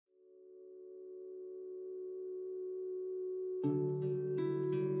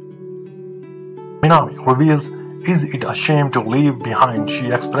Minami reveals, is it a shame to leave behind?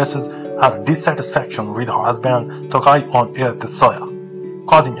 She expresses her dissatisfaction with her husband Tokai on air Tetsuya,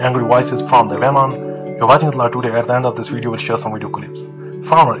 causing angry voices from the women. You're watching it live today. At the end of this video, we'll share some video clips.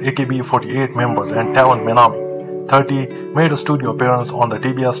 Former AKB48 members and talent Minami, 30, made a studio appearance on the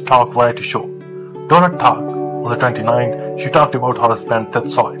TBS talk variety show Donut Talk. On the 29th, she talked about her husband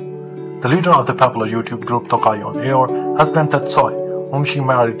Tetsuya. The leader of the popular YouTube group Tokai on air, husband Tetsuya, whom she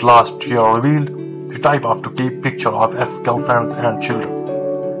married last year, revealed she typed off to keep picture of ex-girlfriends and children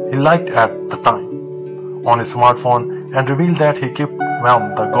he liked at the time on his smartphone, and revealed that he kept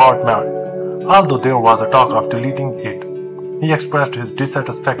when they got married. Although there was a talk of deleting it, he expressed his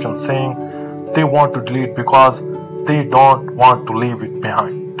dissatisfaction, saying they want to delete because they don't want to leave it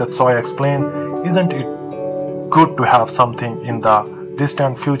behind. Tetsuya explained, isn't it good to have something in the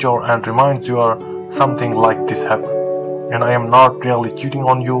distant future and reminds you something like this happened? And I am not really cheating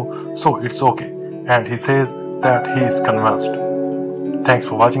on you, so it's okay. And he says that he is convinced. Thanks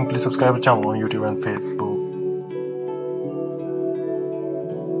for watching. Please subscribe to the channel on YouTube and Facebook.